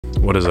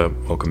What is up?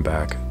 Welcome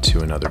back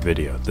to another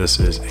video. This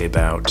is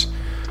about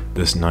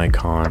this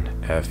Nikon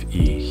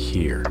FE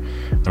here.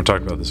 I've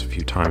talked about this a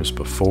few times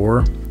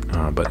before,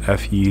 but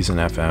FEs and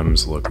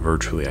FMs look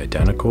virtually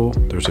identical.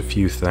 There's a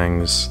few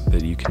things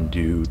that you can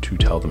do to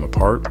tell them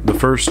apart. The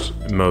first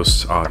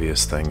most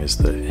obvious thing is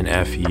that an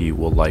FE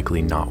will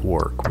likely not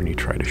work when you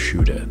try to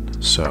shoot it.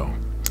 So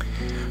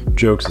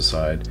jokes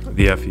aside,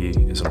 the FE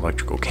is an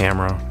electrical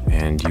camera,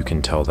 and you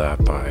can tell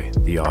that by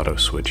the auto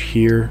switch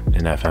here.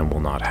 An FM will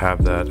not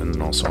have that, and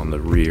then also on the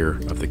rear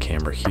of the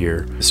camera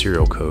here, the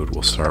serial code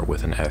will start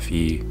with an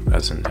FE,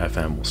 as an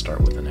FM will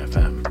start with an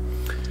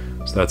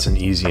FM. So that's an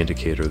easy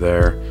indicator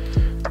there.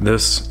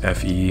 This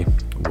FE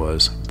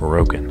was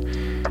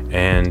broken,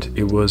 and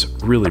it was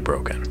really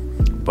broken,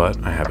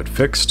 but I have it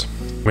fixed.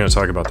 I'm going to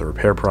talk about the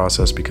repair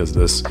process because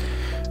this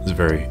is a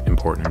very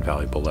important and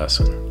valuable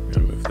lesson. I'm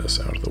going to move this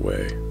out of the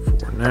way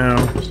for now.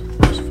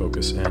 Just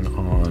focus in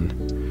on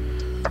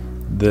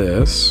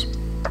this.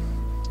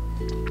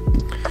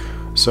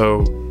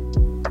 So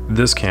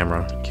this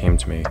camera came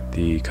to me.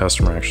 The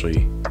customer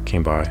actually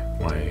came by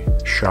my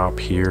shop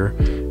here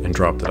and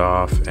dropped it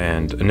off,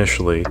 and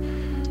initially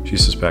she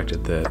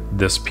suspected that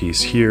this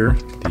piece here,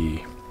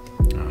 the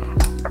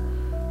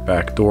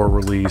back door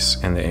release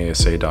and the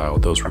ASA dial,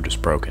 those were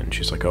just broken.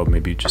 She's like, oh,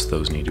 maybe just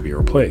those need to be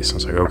replaced. I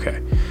was like,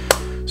 okay.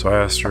 So I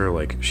asked her,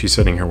 like, she's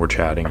sitting here, we're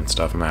chatting and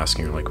stuff. I'm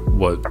asking her, like,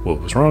 what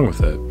was wrong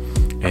with it?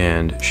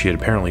 And she had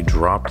apparently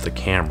dropped the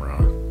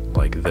camera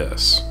like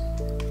this.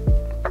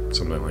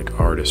 Something like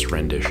artist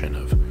rendition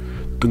of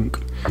dunk,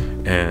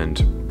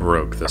 and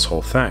broke this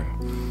whole thing.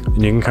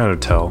 And you can kind of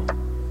tell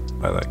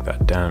by like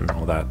that dent and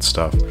all that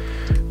stuff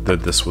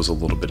that this was a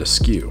little bit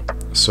askew.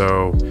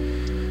 So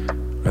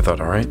I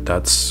thought, all right,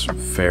 that's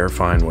fair,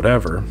 fine,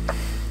 whatever.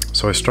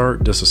 So I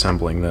start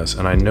disassembling this,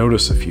 and I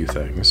notice a few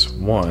things.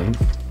 One,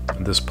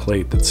 this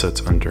plate that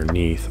sits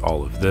underneath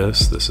all of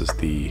this, this is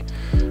the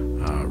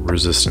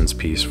resistance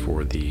piece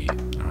for the,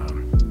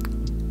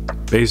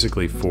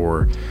 basically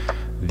for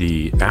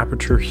the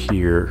aperture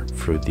here,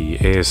 for the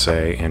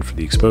ASA, and for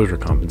the exposure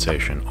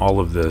compensation. All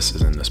of this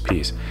is in this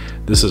piece.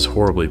 This is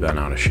horribly bent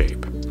out of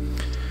shape.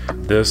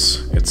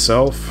 This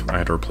itself, I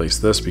had to replace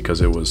this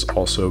because it was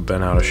also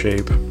bent out of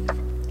shape.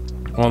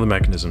 All the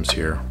mechanisms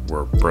here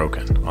were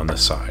broken on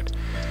this side.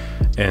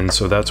 And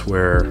so that's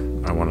where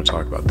I want to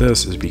talk about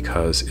this, is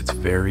because it's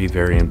very,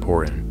 very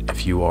important.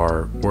 If you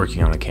are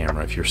working on a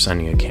camera, if you're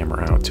sending a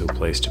camera out to a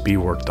place to be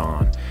worked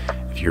on,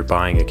 if you're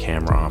buying a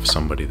camera off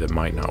somebody that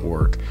might not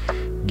work,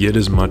 get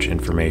as much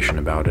information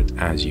about it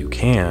as you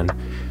can,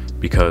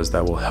 because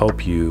that will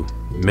help you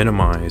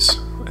minimize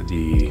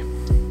the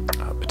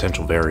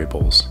potential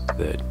variables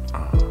that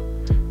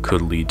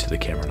could lead to the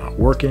camera not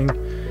working,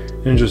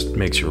 and it just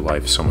makes your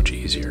life so much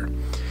easier.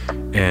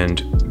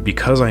 And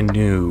because I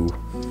knew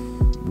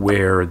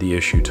where the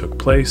issue took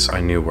place, I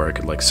knew where I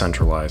could like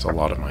centralize a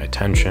lot of my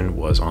attention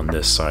was on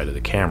this side of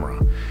the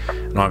camera.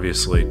 And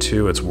obviously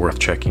too, it's worth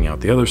checking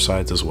out the other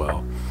sides as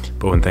well.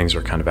 But when things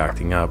are kind of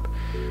acting up,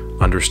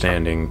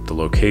 understanding the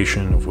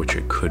location of which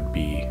it could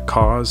be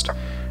caused,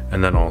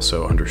 and then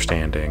also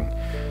understanding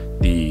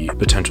the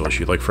potential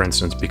issue. Like for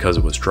instance, because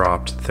it was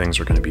dropped, things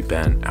are going to be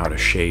bent out of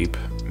shape,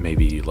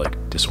 maybe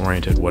like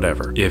disoriented,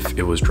 whatever. If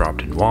it was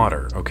dropped in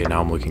water, okay, now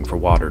I'm looking for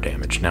water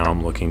damage. Now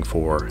I'm looking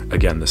for,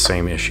 again, the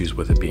same issues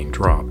with it being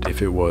dropped.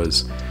 If it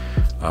was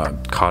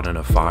caught in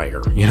a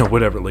fire, you know,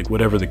 whatever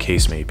the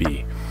case may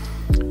be,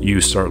 you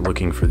start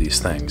looking for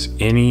these things.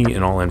 Any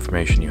and all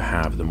information you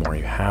have, the more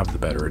you have, the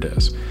better it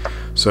is.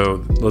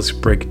 So let's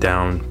break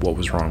down what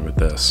was wrong with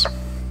this.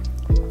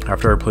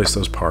 After I replaced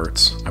those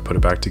parts, I put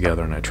it back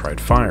together and I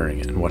tried firing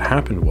it. And what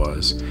happened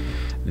was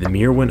the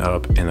mirror went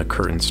up and the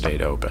curtain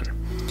stayed open.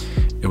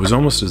 It was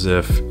almost as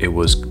if it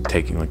was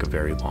taking like a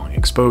very long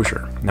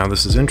exposure. Now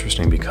this is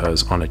interesting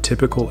because on a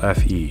typical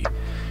FE,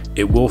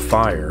 it will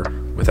fire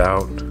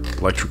without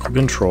electrical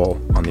control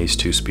on these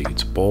two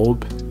speeds,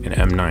 bulb and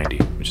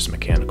M90, which is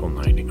mechanical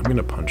 90. I'm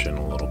gonna punch in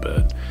a little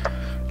bit.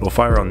 It'll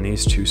fire on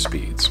these two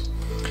speeds.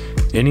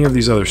 Any of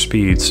these other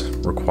speeds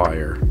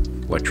require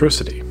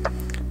electricity.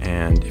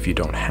 And if you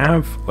don't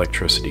have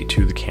electricity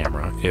to the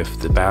camera, if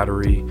the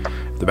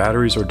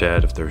batteries are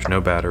dead, if there's no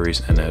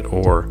batteries in it,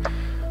 or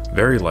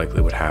very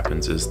likely what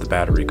happens is the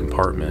battery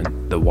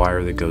compartment, the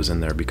wire that goes in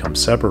there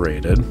becomes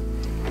separated.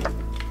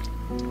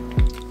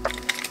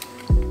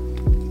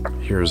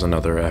 Here's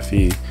another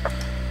FE.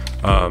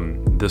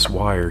 This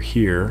wire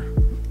here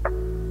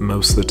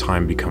most of the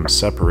time becomes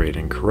separated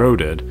and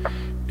corroded.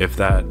 If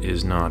that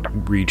is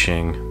not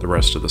reaching the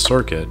rest of the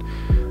circuit,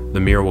 the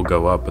mirror will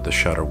go up but the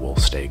shutter will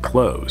stay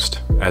closed,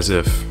 as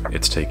if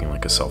it's taking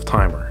like a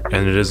self-timer.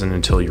 And it isn't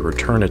until you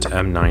return it to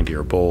M90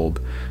 or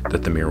bulb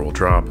that the mirror will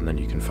drop, and then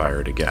you can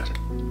fire it again.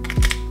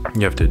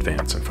 You have to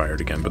advance and fire it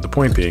again. But the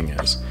point being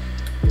is,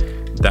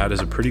 that is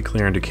a pretty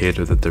clear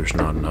indicator that there's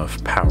not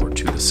enough power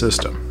to the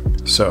system.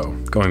 So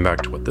going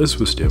back to what this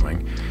was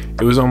doing,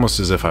 it was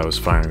almost as if I was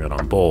firing it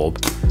on bulb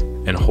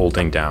and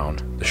holding down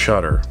the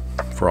shutter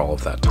for all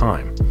of that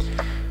time.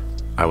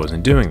 I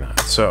wasn't doing that.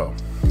 So,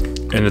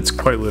 and it's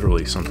quite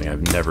literally something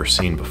I've never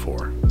seen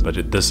before.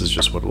 but this is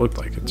just what it looked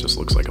like. It just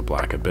looks like a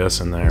black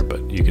abyss in there,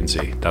 but you can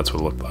see that's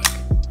what it looked like.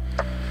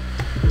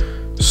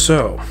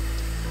 So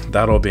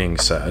that all being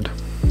said,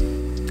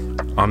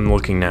 I'm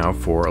looking now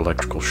for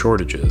electrical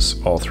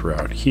shortages all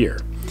throughout here.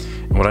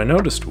 And what I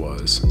noticed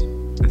was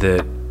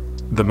that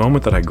the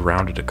moment that I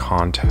grounded a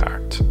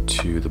contact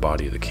to the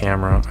body of the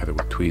camera, either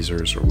with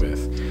tweezers or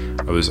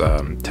I was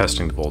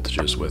testing the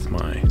voltages with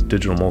my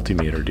digital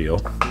multimeter deal.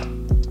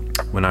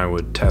 When I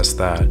would test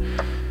that,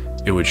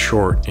 it would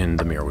short and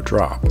the mirror would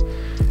drop.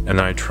 And then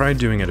I tried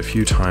doing it a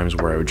few times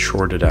where I would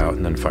short it out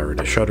and then fire it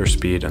at shutter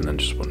speed and then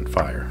just wouldn't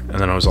fire. And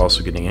then I was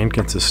also getting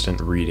inconsistent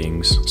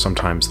readings.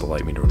 Sometimes the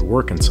light meter would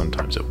work and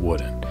sometimes it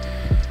wouldn't.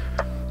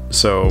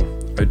 So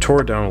I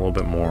tore it down a little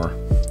bit more.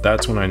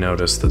 That's when I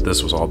noticed that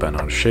this was all bent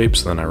out of shape,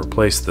 so then I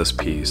replaced this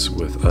piece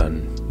with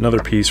another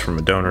piece from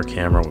a donor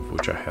camera, of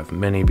which I have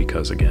many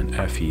because, again,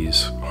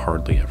 FEs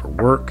hardly ever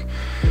work.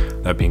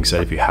 That being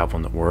said, if you have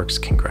one that works,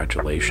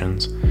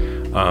 congratulations.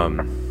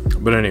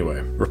 But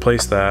anyway,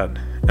 replace that,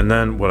 and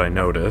then what I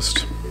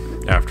noticed,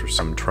 after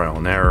some trial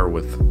and error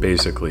with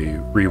basically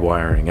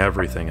rewiring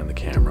everything in the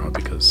camera,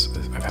 because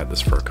I've had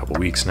this for a couple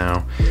weeks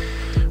now,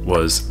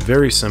 was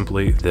very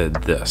simply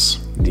that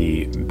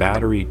the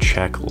battery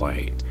check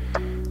light,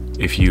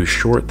 if you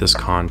short this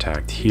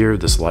contact here,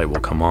 this light will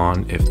come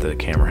on if the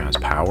camera has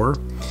power.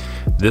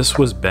 This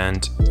was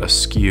bent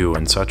askew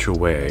in such a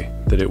way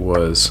that it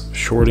was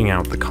shorting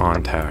out the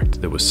contact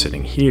that was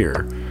sitting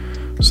here,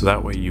 so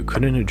that way you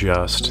couldn't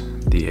adjust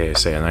the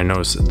ASA. And I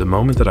noticed that the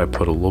moment that I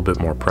put a little bit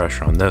more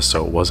pressure on this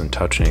so it wasn't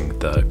touching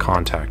the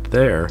contact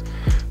there,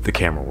 the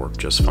camera worked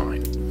just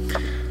fine.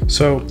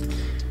 So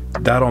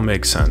that all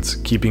makes sense,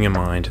 keeping in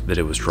mind that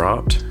it was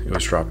dropped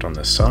on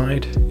this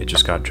side, it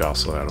just got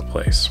jostled out of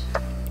place.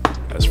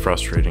 As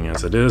frustrating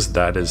as it is,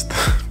 that is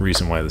the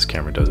reason why this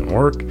camera doesn't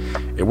work.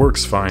 It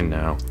works fine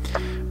now,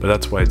 but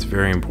that's why it's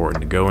very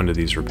important to go into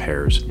these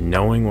repairs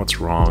knowing what's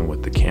wrong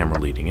with the camera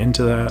leading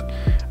into that,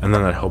 and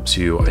then that helps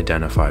you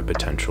identify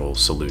potential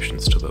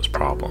solutions to those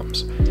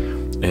problems.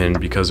 And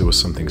because it was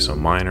something so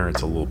minor,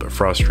 it's a little bit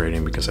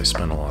frustrating because I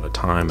spent a lot of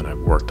time and I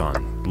worked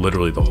on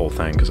literally the whole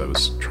thing because I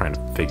was trying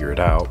to figure it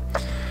out.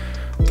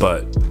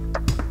 But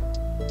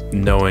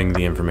knowing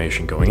the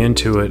information going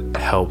into it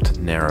helped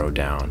narrow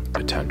down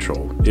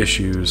potential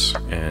issues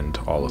and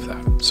all of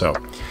that. So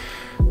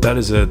that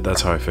is it.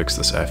 That's how I fix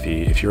this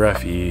FE. If your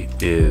FE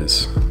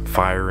is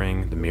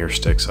firing, the mirror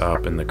sticks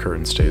up and the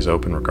curtain stays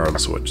open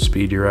regardless of what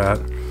speed you're at,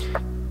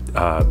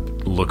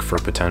 look for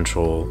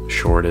potential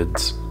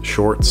shorts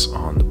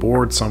on the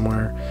board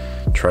somewhere.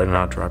 Try to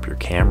not drop your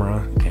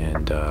camera,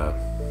 and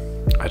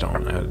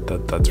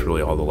that's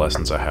really all the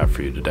lessons I have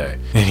for you today.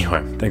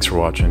 Anyway, thanks for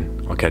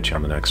watching. I'll catch you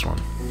on the next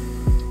one.